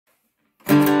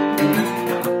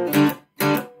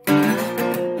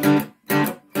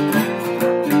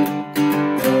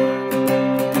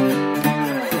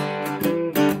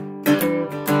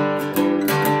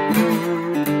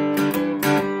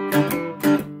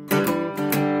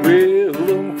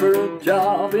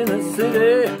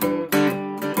city,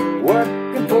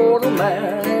 working for the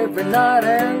man every night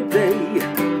and day.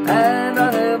 And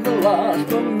I never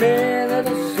lost a minute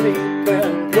of sleep,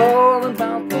 and rolling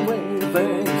about the way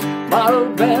things might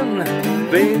have been.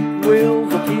 Big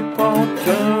wheels will keep on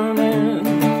turning,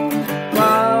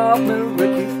 my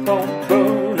memory keep on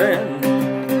burning.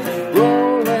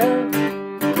 Rolling,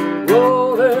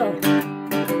 rolling,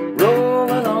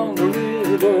 rolling on the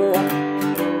river.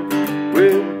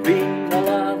 We've been a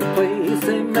lot of places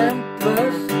in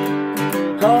Memphis,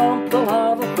 humped a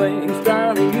lot of things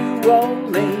down in New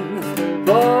Orleans,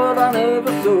 but I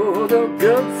never saw the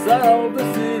good side of the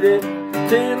city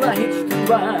till I hitched a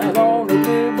ride on the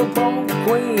riverboat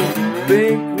Queen.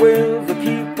 Big wheels will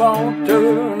keep on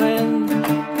turning,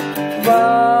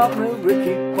 Bob will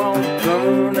keep on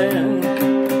turning.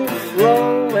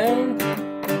 Rolling,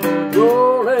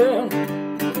 rolling,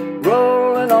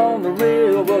 rolling on the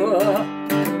river.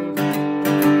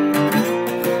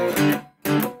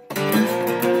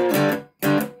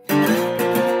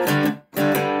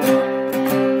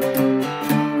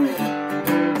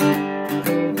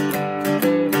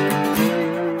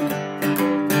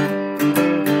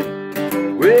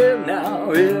 Well,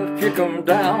 now if you come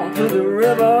down to the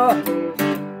river,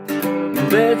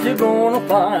 bet you're gonna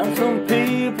find some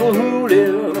people who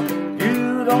live.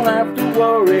 You don't have to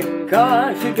worry,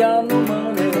 'cause you got no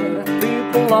money.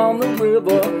 People on the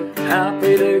river,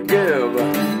 happy to give.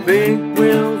 Big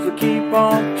wheels will keep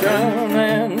on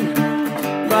turning,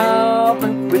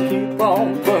 bobbing, we keep on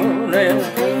burning.